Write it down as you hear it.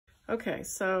Okay,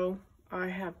 so I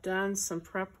have done some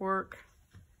prep work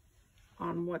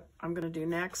on what I'm going to do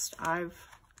next. I've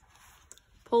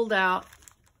pulled out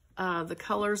the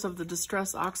colors of the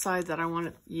Distress Oxide that I want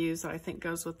to use that I think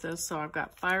goes with this. So I've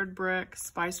got Fired Brick,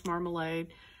 Spiced Marmalade,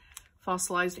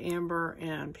 Fossilized Amber,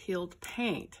 and Peeled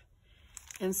Paint.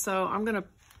 And so I'm going to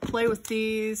play with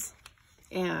these,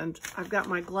 and I've got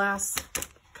my glass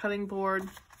cutting board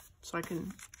so I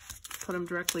can put them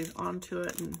directly onto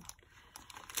it and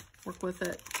work with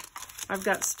it. I've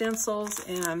got stencils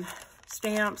and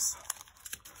stamps.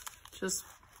 Just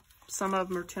some of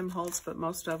them are Tim Holtz, but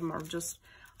most of them are just,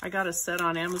 I got a set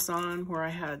on Amazon where I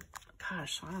had,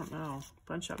 gosh, I don't know, a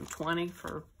bunch of them, 20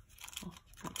 for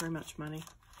not very much money.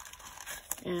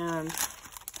 And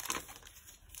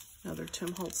another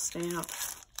Tim Holtz stamp.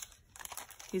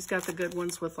 He's got the good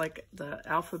ones with like the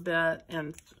alphabet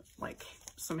and like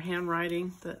some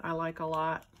handwriting that I like a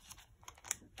lot.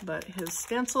 But his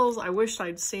stencils, I wish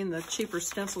I'd seen the cheaper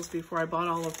stencils before I bought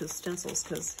all of his stencils,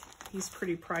 because he's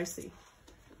pretty pricey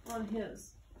on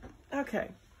his.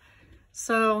 Okay,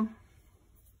 so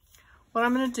what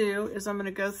I'm going to do is I'm going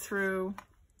to go through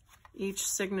each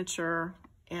signature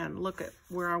and look at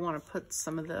where I want to put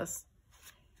some of this.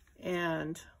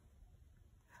 And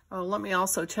oh, let me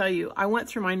also tell you, I went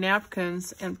through my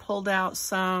napkins and pulled out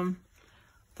some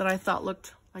that I thought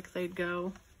looked like they'd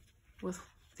go with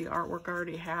the artwork I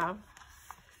already have.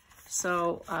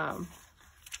 So I've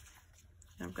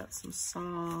got some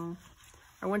song.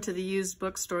 I went to the used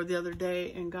bookstore the other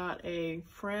day and got a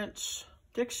French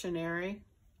dictionary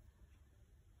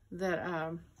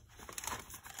that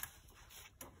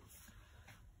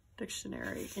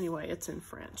anyway, it's in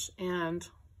French, and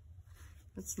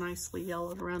it's nicely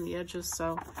yellowed around the edges,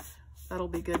 so that'll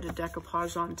be good to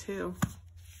decoupage on too.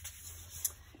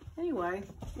 Anyway,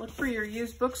 look for your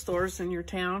used bookstores in your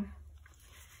town.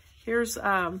 Here's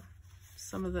some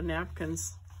of the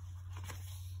napkins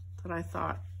that I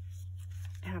thought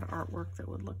had artwork that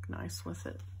would look nice with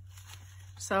it.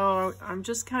 So I'm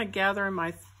just kind of gathering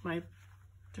my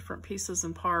different pieces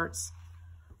and parts.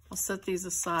 I'll set these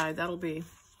aside. That'll be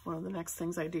one of the next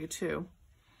things I do too.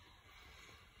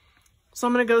 So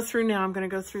I'm going to go through now. I'm going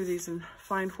to go through these and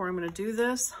find where I'm going to do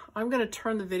this. I'm going to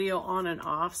turn the video on and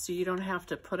off so you don't have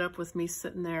to put up with me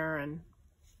sitting there and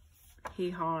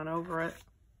hee-hawing over it,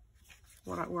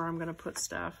 where I'm going to put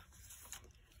stuff.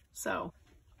 So,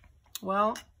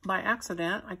 well, by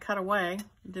accident, I cut away.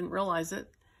 Didn't realize it.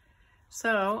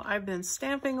 So I've been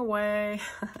stamping away,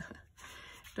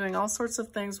 doing all sorts of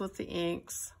things with the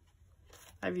inks.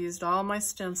 I've used all my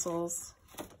stencils,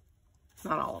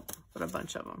 not all of them, but a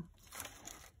bunch of them.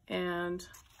 And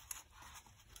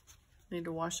need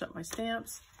to wash up my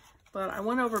stamps. But I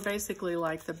went over basically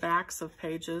like the backs of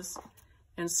pages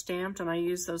and stamped, and I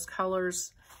used those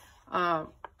colors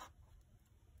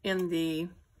in the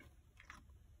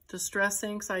Distress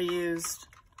inks. I used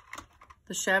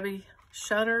the Shabby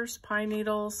Shutters, Pine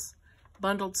Needles,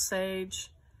 Bundled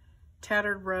Sage,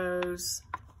 Tattered Rose,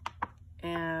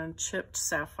 and Chipped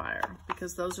Sapphire,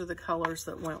 because those are the colors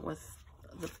that went with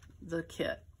the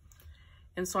kit.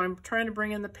 And so I'm trying to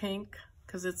bring in the pink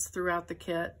because it's throughout the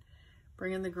kit,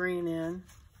 bringing the green in.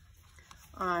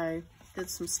 I did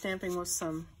some stamping with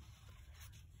some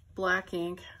black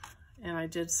ink, and I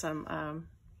did some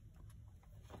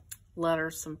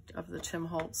letters, some of the Tim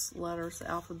Holtz letters,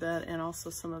 alphabet, and also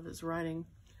some of his writing.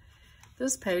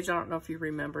 This page, I don't know if you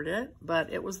remembered it,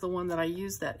 but it was the one that I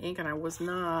used that ink, and I was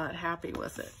not happy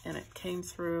with it, and it came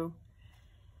through.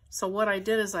 So what I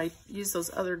did is I used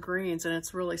those other greens, and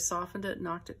it's really softened it,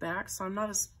 knocked it back. So I'm not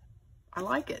as, I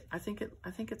like it. I think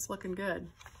it's looking good.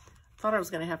 Thought I was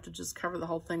going to have to just cover the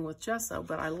whole thing with gesso,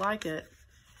 but I like it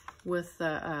with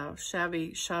the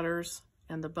Shabby Shutters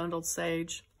and the Bundled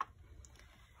Sage.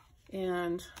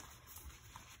 And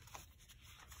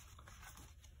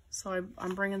so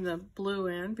I'm bringing the blue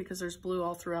in because there's blue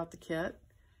all throughout the kit,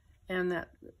 and that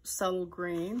subtle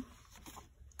green.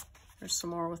 There's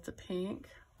some more with the pink.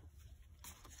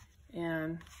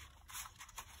 And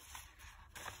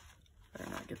better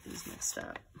not get these mixed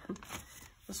up.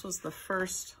 This was the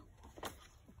first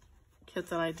kit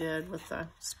that I did with the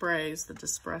sprays, the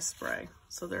Distress spray.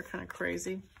 So they're kind of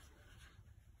crazy.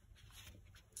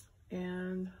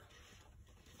 And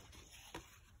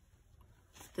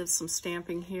did some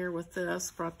stamping here with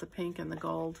this, brought the pink and the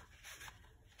gold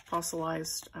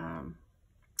fossilized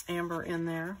amber in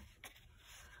there.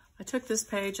 I took this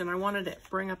page and I wanted to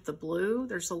bring up the blue.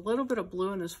 There's a little bit of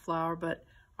blue in this flower, but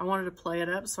I wanted to play it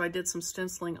up, so I did some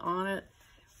stenciling on it,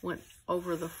 went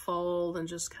over the fold and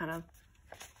just kind of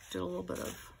did a little bit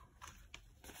of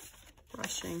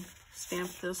brushing.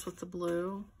 Stamped this with the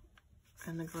blue,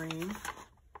 and the green,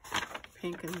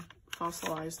 pink and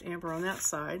fossilized amber on that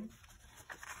side.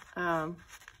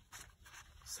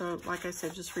 So like I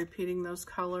said, just repeating those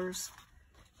colors.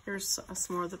 Here's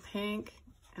some more of the pink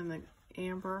and the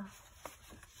amber.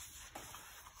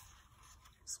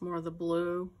 Some more of the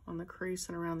blue on the crease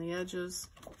and around the edges.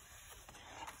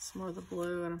 Some more of the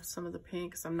blue and some of the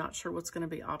pink, because I'm not sure what's going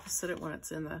to be opposite it when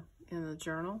it's in the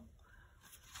journal.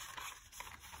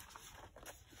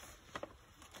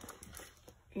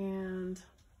 And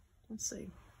let's see,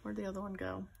 where'd the other one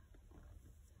go?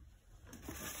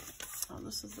 Oh,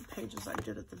 this is the pages I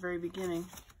did at the very beginning.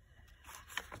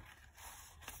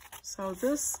 So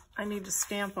this I need to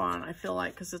stamp on, I feel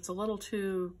like, because it's a little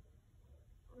too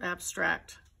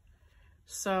abstract.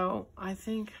 So I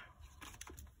think,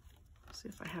 let's see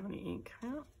if I have any ink.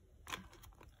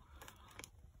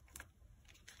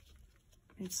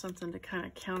 Need something to kind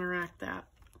of counteract that.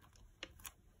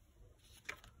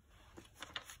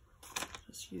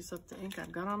 Just use up the ink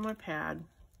I've got on my pad.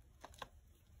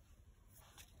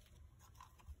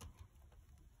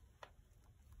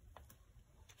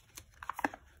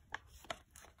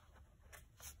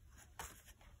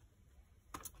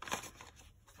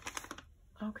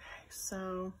 Okay,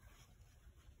 so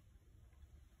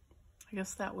I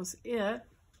guess that was it.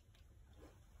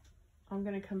 I'm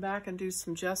going to come back and do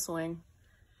some Jesusjunkjournals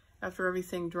after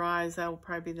everything dries. That will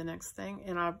probably be the next thing.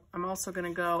 And I'm also going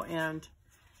to go and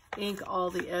ink all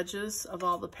the edges of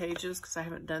all the pages because I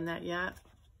haven't done that yet.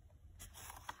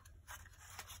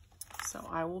 So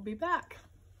I will be back.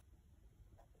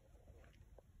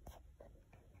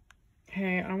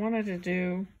 Okay, I wanted to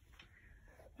do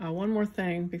one more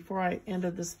thing before I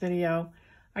ended this video.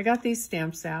 I got these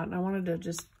stamps out and I wanted to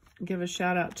just give a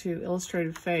shout out to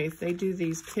Illustrated Faith. They do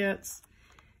these kits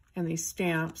and these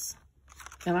stamps,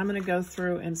 and I'm going to go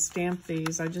through and stamp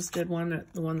these. I just did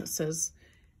the one that says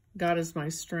God is my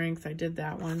strength. I did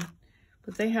that one,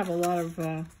 but they have a lot of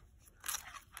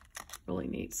really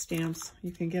neat stamps.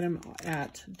 You can get them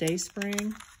at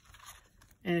Dayspring,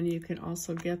 and you can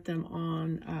also get them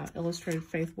on Illustrated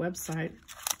Faith website.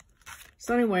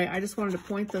 So anyway, I just wanted to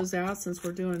point those out since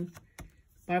we're doing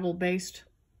Bible-based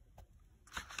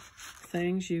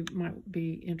things. You might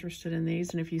be interested in these.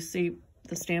 And if you see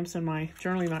the stamps in my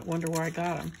journal, you might wonder where I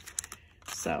got them.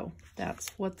 So that's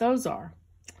what those are.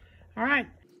 All right.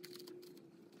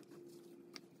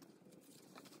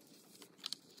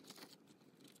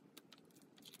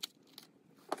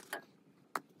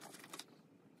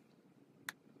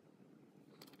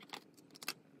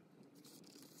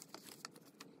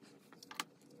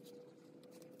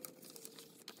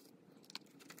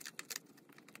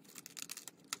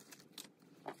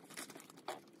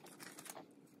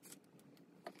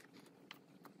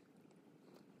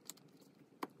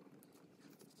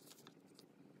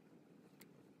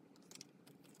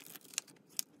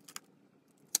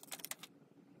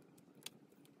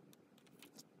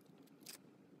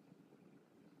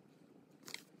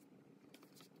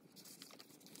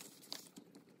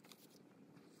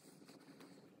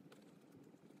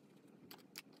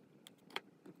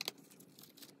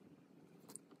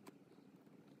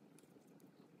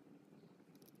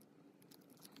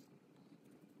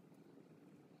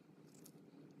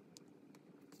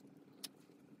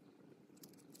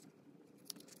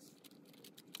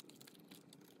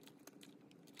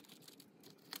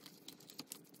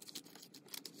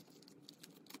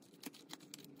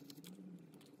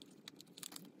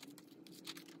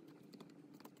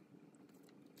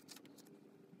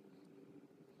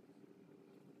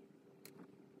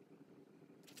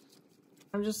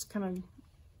 I'm just kind of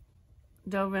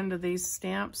dove into these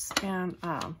stamps, and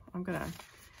I'm gonna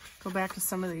go back to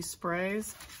some of these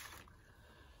sprays.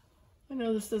 I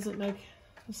know this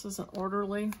isn't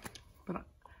orderly, but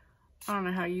I don't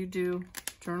know how you do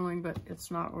journaling, but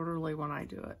it's not orderly when I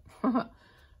do it.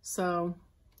 So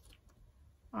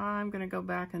I'm gonna go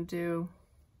back and do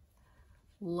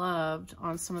Loved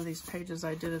on some of these pages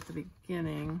I did at the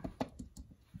beginning.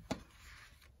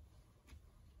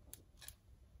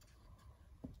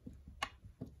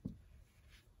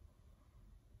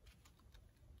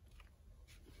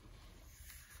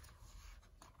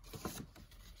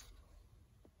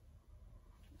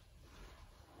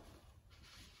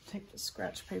 Take the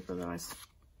scratch paper that I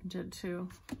did too.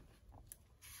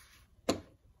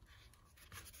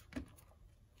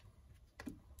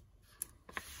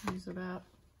 Use it up.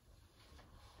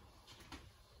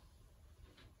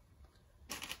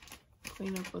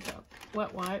 Clean up with a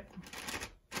wet wipe.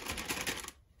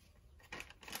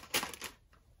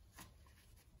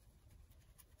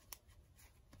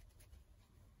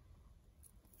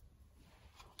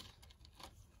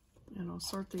 And I'll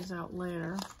sort these out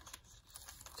later.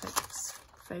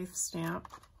 faith stamp.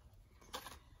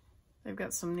 They've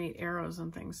got some neat arrows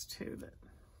and things too that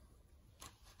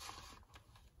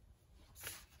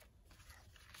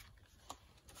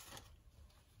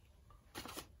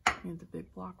need the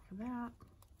big block for that.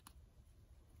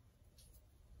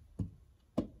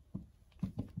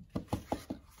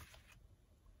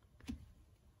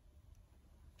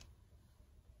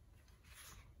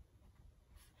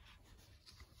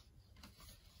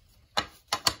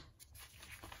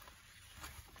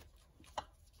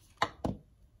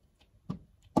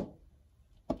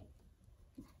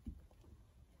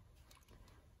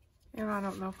 And I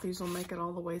don't know if these will make it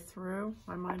all the way through.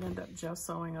 I might end up just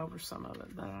sewing over some of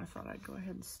it, but I thought I'd go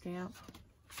ahead and stamp.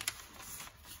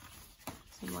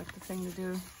 Seemed like the thing to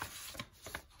do.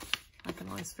 I can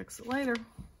always fix it later.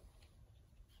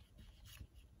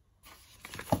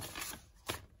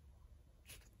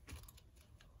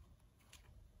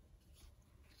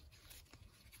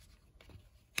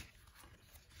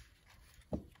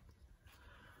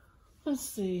 Let's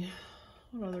see,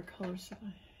 what other colors do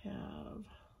I have?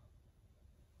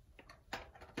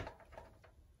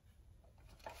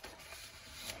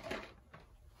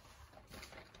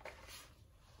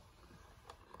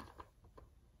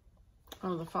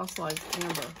 Oh, the fossilized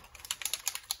amber.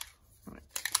 All right.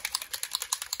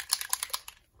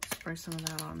 Spray some of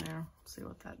that on there. See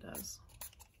what that does.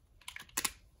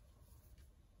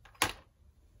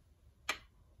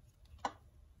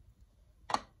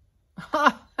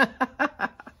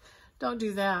 Don't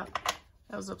do that.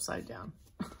 That was upside down.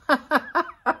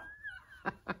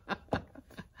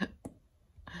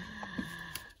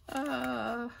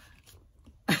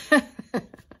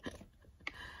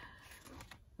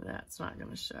 That's not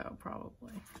going to show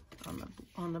probably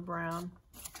on the brown.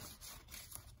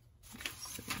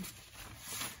 Let's see.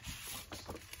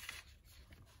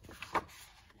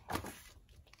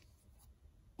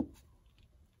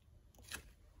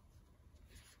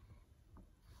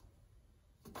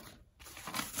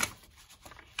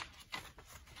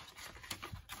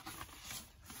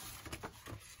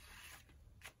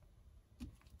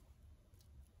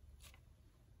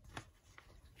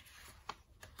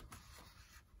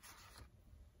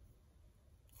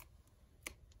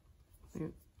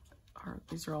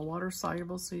 These are all water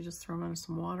soluble, so you just throw them in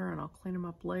some water and I'll clean them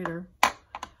up later.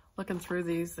 Looking through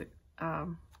these, see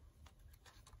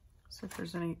if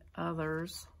there's any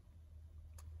others.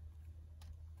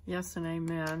 Yes and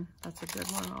Amen. That's a good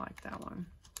one. I like that one.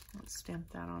 Let's stamp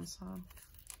that on some.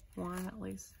 One at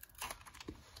least.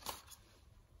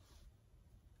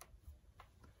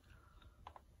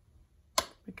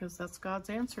 Because that's God's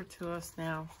answer to us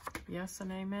now. Yes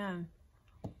and Amen.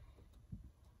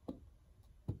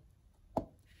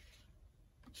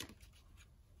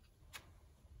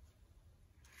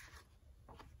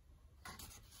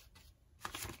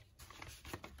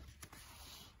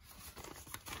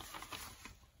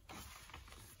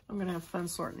 I'm going to have fun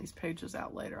sorting these pages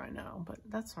out later, I know, but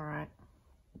that's all right.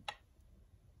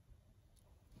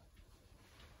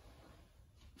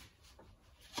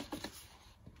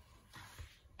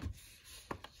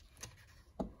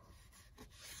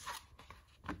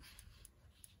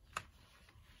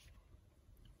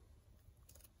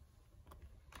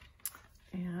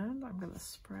 And I'm going to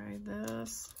spray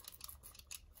this.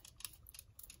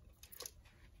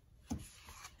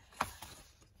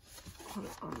 Put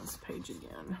it on this page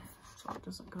again so it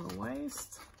doesn't go to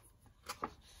waste.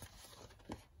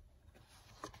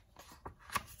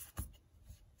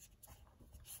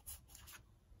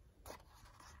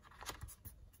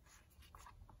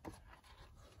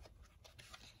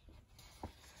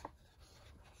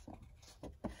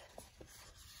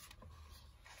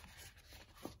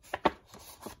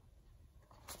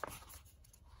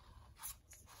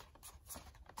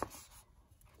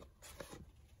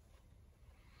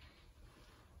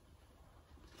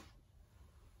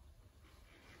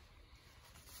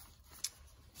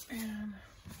 And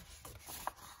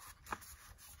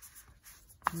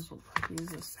we'll use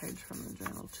this page from the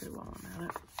journal too while I'm at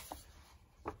it.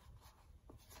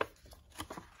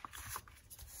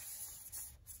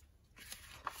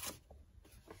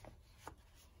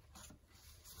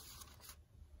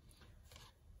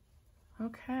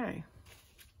 Okay.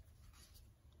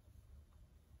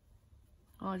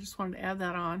 Well, I just wanted to add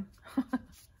that on.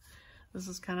 This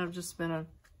has kind of just been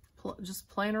just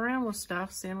playing around with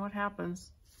stuff, seeing what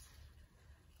happens.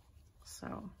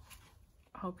 So,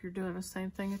 I hope you're doing the same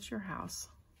thing at your house.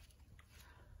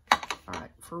 All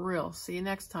right, for real. See you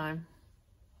next time.